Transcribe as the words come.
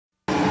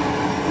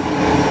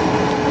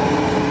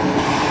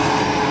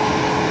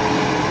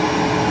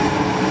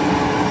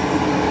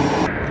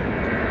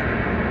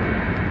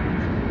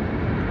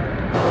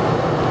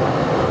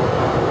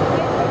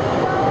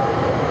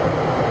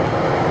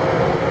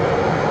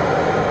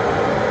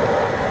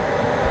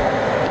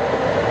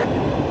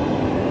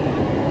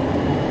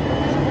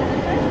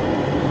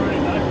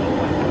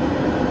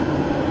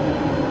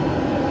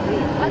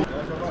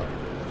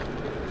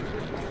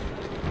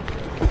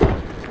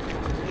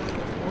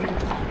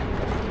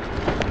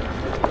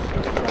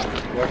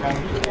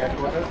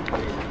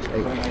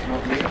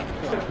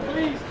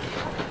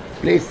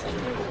Please,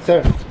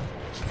 sir.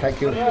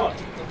 Thank you. Let's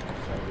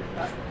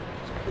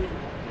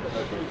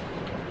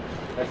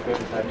go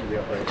to the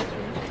operating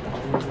room.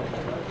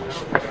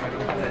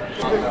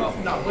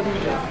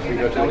 We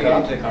go to the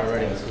car. Take our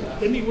readings.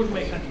 Let me put my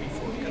hand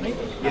before, can I?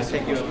 Yes,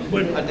 thank you.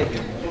 Bueno. I'll take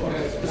you.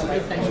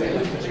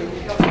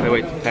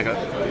 Wait, back up.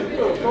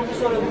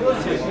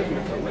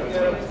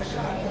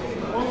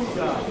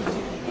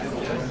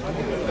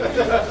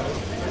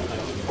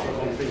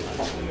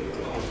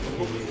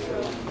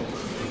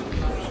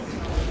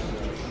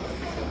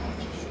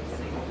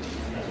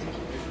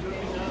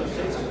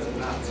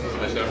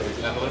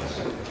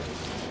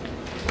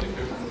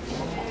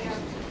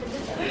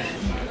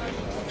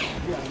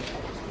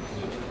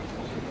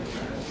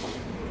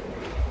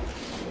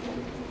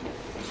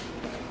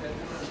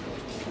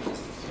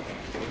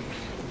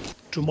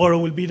 Tomorrow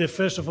will be the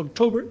 1st of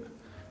October.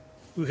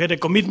 We had a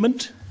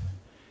commitment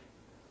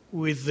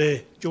with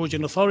the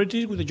Georgian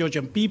authorities, with the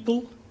Georgian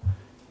people,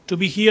 to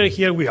be here, and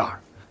here we are.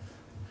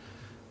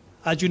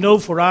 As you know,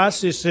 for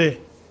us, it's a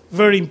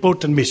very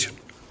important mission.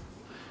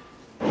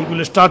 It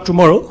will start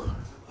tomorrow,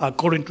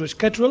 according to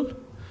schedule,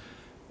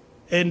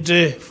 and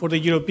for the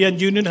European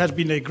Union has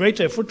been a great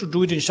effort to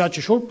do it in such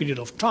a short period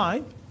of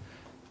time,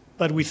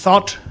 but we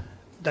thought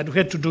that we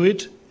had to do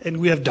it, and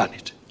we have done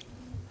it.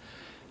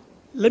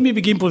 Let me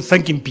begin by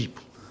thanking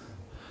people.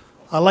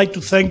 I'd like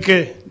to thank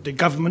the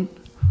government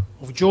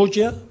of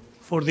Georgia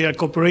for their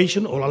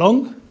cooperation all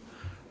along,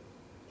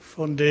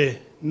 from the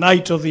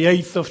night of the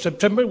 8th of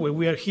September, where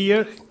we are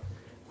here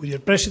with your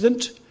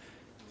president,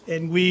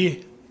 and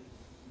we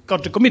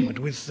got the commitment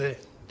with the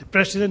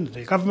president and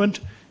the government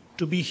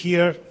to be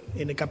here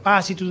in a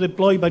capacity to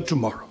deploy by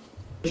tomorrow.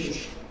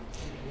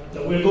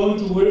 That we're going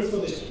to work for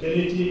the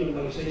stability and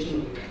normalization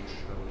of the country.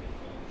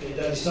 And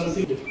that is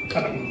something the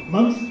coming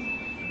month.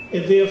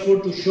 And therefore,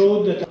 to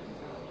show that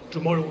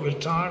tomorrow we will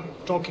start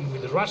talking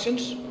with the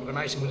Russians,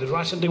 organizing with the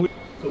Russians.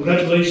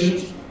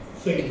 Congratulations.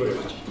 Thank you very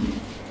much.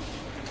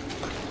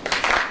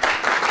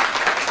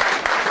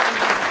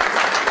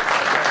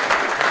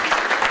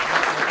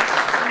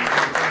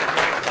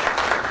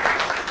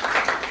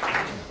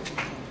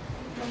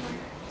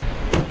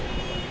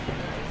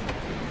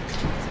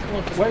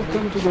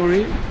 Welcome to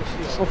Gori,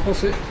 en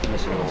français.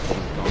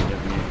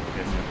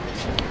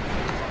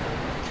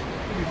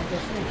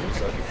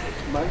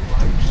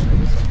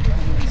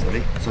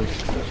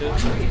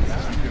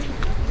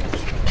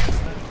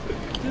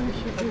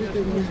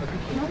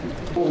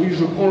 Oui,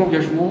 je prends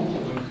l'engagement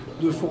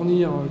de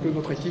fournir, que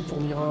notre équipe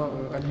fournira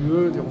à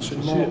l'UE des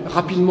renseignements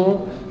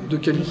rapidement de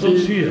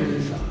qualité.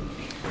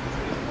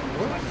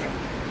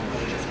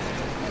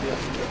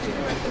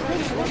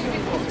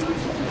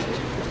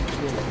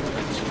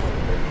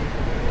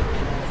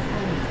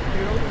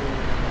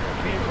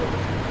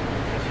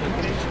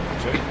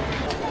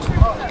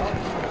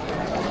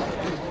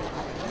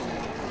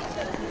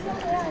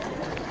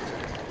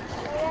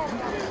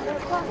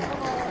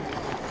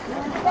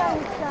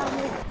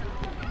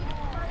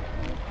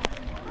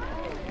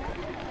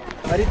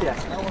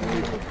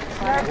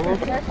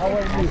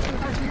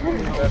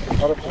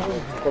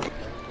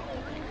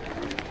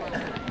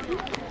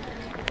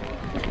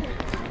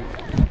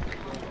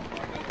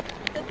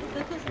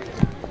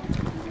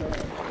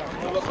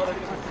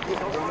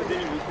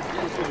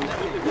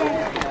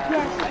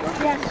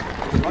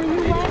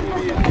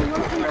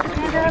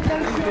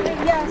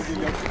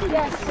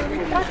 Yes.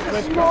 That's a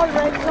small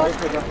red cross,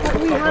 but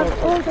we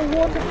have all the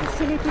water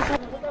facilities.